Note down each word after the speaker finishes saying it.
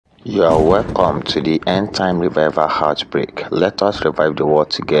You are welcome to the End Time Revival Heartbreak. Let us revive the world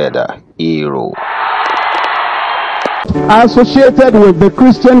together. Hero. Associated with the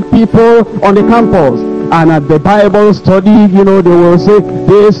Christian people on the campus, and at the Bible study, they will say,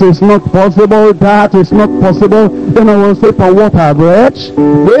 this is not possible, that is not possible. Then I will say, from what I've read,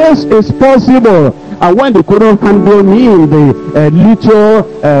 this is possible. And when they couldn't handle me in the little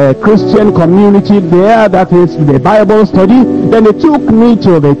Christian community there, that is the Bible study, then they took me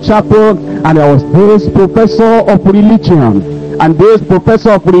to the chapel, and there was this professor of religion. And this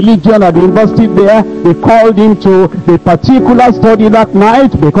professor of religion at the university there, they called him to the particular study that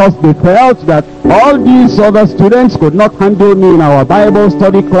night because they felt that all these other students could not handle me in our Bible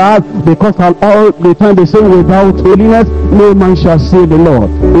study class, because all the time they say, without holiness, no man shall see the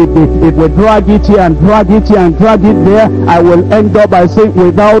Lord. If we drag it here and drag it here and drag it there, I will end up by saying,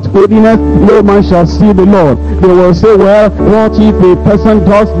 without holiness, no man shall see the Lord. They will say, well, what if a person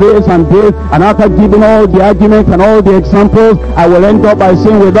does this and this, and after giving all the arguments and all the examples, I will end up by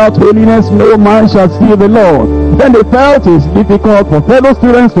saying, without holiness, no man shall see the Lord. Then they felt it's difficult for fellow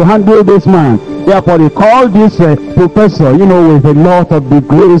students to handle this man. Therefore, they called this professor, with a lot of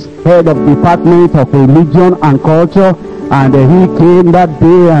degrees, head of department of religion and culture. And he came that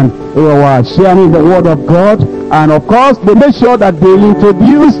day, and we were sharing the word of God. And of course, they made sure that they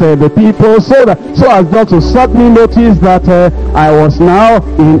introduced the people so as not to suddenly notice that I was now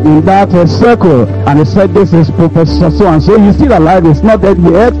in that circle. And they said, this is Professor so-and-so. He's still alive. He's not dead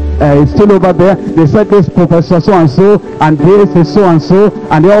yet. He's still over there. They said, this Professor so-and-so, and this is so-and-so.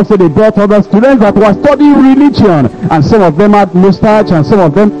 And they brought other students that were studying religion. And some of them had mustache, and some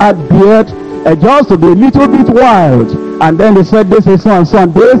of them had beard, just to be a little bit wild. And then they said, this is so-and-so,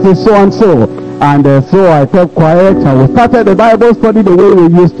 and this is so-and-so. And so I kept quiet, and we started the Bible study the way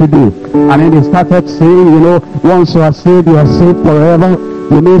we used to do. And then they started saying, once you are saved forever.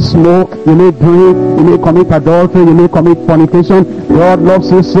 You may smoke, you may drink, you may commit adultery, you may commit fornication. God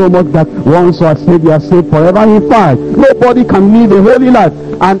loves you so much that once you are saved forever. In fact, nobody can live a holy life.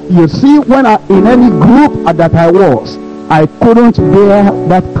 And you see, when in any group that I was, I couldn't bear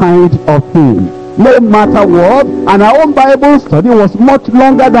that kind of thing. No matter what. And our own Bible study was much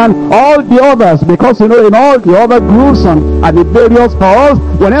longer than all the others, because in all the other groups and at the various halls,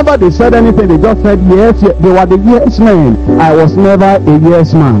 whenever they said anything, they just said yes. They were the yes men. I was never a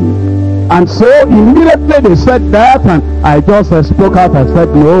yes man. And so immediately they said that, and I just spoke out. I said,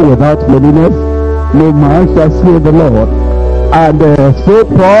 no, without holiness, no man shall see the Lord. And so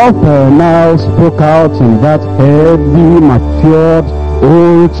Prof now spoke out in that heavy, matured,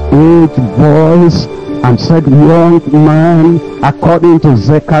 old-age voice, and said, young man, according to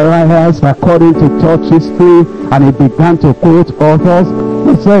Zechariah, according to church history, and he began to quote authors.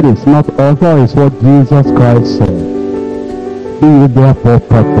 He said, it's not author, it's what Jesus Christ said. Be ye therefore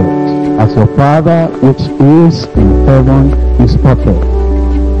perfect, as your Father which is in heaven is perfect.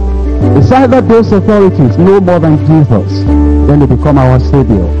 It's either those authorities know more than Jesus, then they become our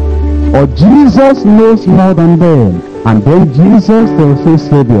Savior, or Jesus knows more than them, and then Jesus will say,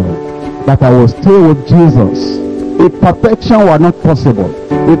 Savior, that I will stay with Jesus. If perfection were not possible,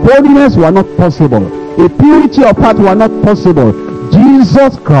 if holiness were not possible, if purity of heart were not possible,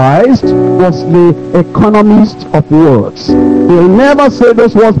 Jesus Christ was the economist of words. He'll never say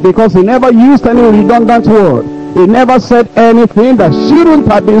those words because he never used any redundant word. He never said anything that shouldn't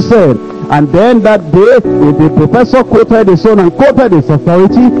have been said. And then that day, the professor quoted his own and quoted his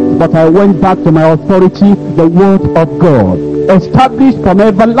authority, but I went back to my authority, the word of God, established from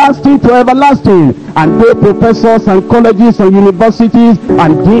everlasting to everlasting. And though professors and colleges and universities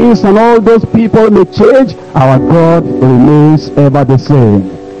and deans and all those people may change, our God remains ever the same.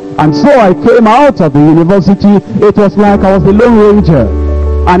 And so I came out of the university. It was like I was the Lone Ranger.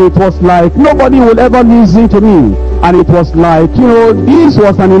 And it was like nobody would ever listen to me. And it was like, this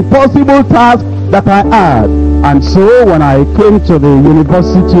was an impossible task that I had. And so when I came to the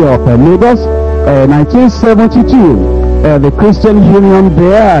University of Lagos, 1972, the Christian Union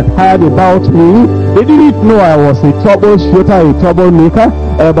there had heard about me. They didn't know I was a troubleshooter, a troublemaker,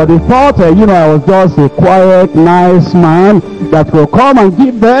 but they thought, I was just a quiet, nice man that will come and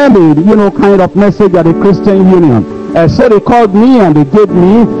give them a, kind of message at the Christian Union. So they called me and they gave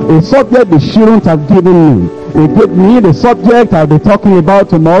me a subject they shouldn't have given me. They gave me the subject I'll be talking about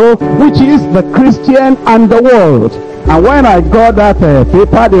tomorrow, which is the Christian and the world. And when I got that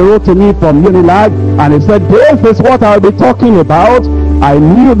paper they wrote to me from Unilag, and they said, this is what I'll be talking about, I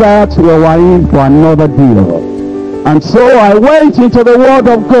knew that we were in for another deal. And so I went into the Word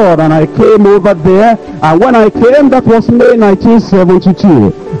of God, and I came over there. And when I came, that was May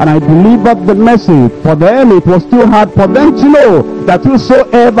 1972. And I delivered the message. For them, it was too hard for them to know that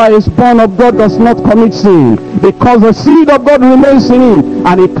whosoever is born of God does not commit sin, because the seed of God remains in him,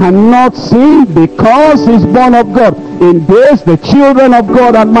 and he cannot sin because he's born of God. In this, the children of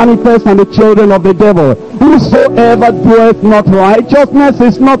God are manifest, and the children of the devil. Whosoever doeth not righteousness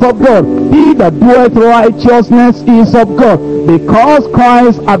is not of God. He that doeth righteousness is of God, because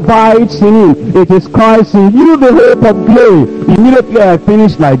Christ abides in him. It is Christ in you, the hope of glory. Immediately I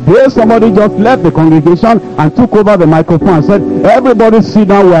finished like this, somebody just left the congregation and took over the microphone and said, everybody sit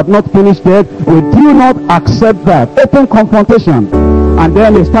down, we have not finished yet. We do not accept that. Open confrontation. And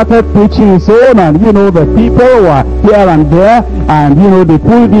then he started preaching his own, and the people were here and there, and they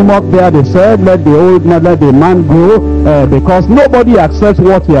pulled him up there. They said, let the man go, because nobody accepts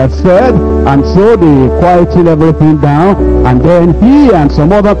what he has said. And so they quieted everything down, and then he and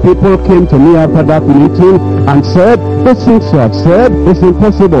some other people came to me after that meeting and said, those things you have said is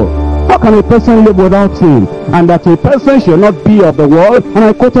impossible. How can a person live without sin? And that a person should not be of the world. And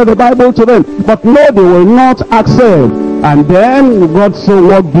I quoted the Bible to them, but no, they will not accept. And then God so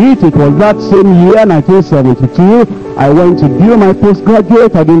worked it. It was that same year, 1972, I went to do my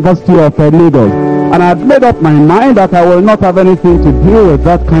postgraduate at the University of Lagos. And I had made up my mind that I will not have anything to do with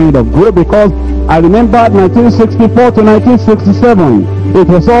that kind of group, because I remember 1964 to 1967, it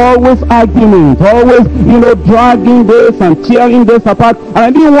was always argument, always, dragging this and tearing this apart, and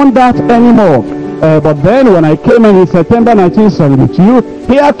I didn't want that anymore. But then when I came in September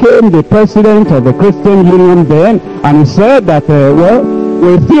 1972, here came the president of the Christian Union then, and he said that,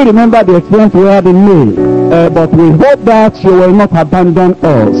 we still remember the experience we had in May, but we hope that you will not abandon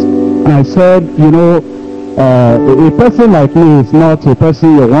us. And I said, a person like me is not a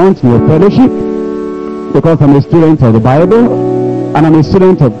person you want in your fellowship, because I'm a student of the Bible, and I'm a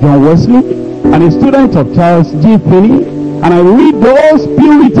student of John Wesley, and a student of Charles G. Finney, and I read those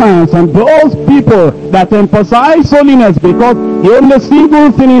Puritans and those people that emphasize holiness, because the only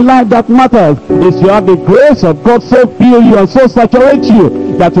single thing in life that matters is you have the grace of God so fill you and so saturate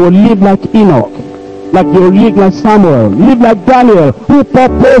you that you will live like Enoch, like you will live like Samuel, live like Daniel, who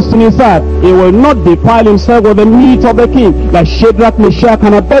purposed in his heart he will not defile himself with the meat of the king, like Shadrach, Meshach,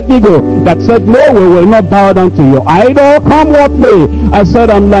 and Abednego, that said, no, we will not bow down to your idol, come what may. I said,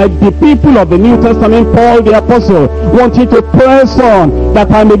 I'm like the people of the New Testament, Paul the apostle, wanting to press on,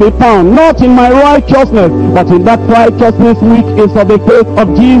 that I may be found, not in my righteousness, but in that righteousness which is of the faith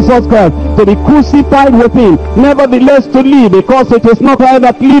of Jesus Christ, to be crucified with him, nevertheless to live, because it is not I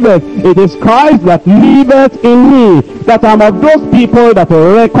that liveth, it is Christ that liveth in me. That I'm of those people that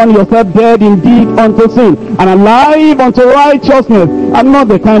will reckon yourself dead indeed unto sin, and alive unto righteousness. I'm not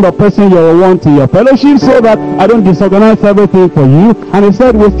the kind of person you will want in your fellowship, so that I don't disorganize everything for you. And he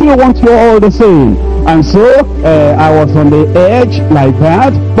said, we still want you all the same. And so I was on the edge like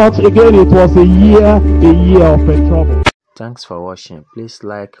that, but again it was a year of trouble. Thanks for watching. Please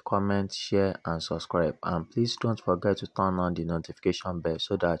like, comment, share and subscribe, and please don't forget to turn on the notification bell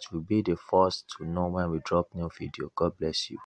so that you'll be the first to know when we drop new video. God bless you.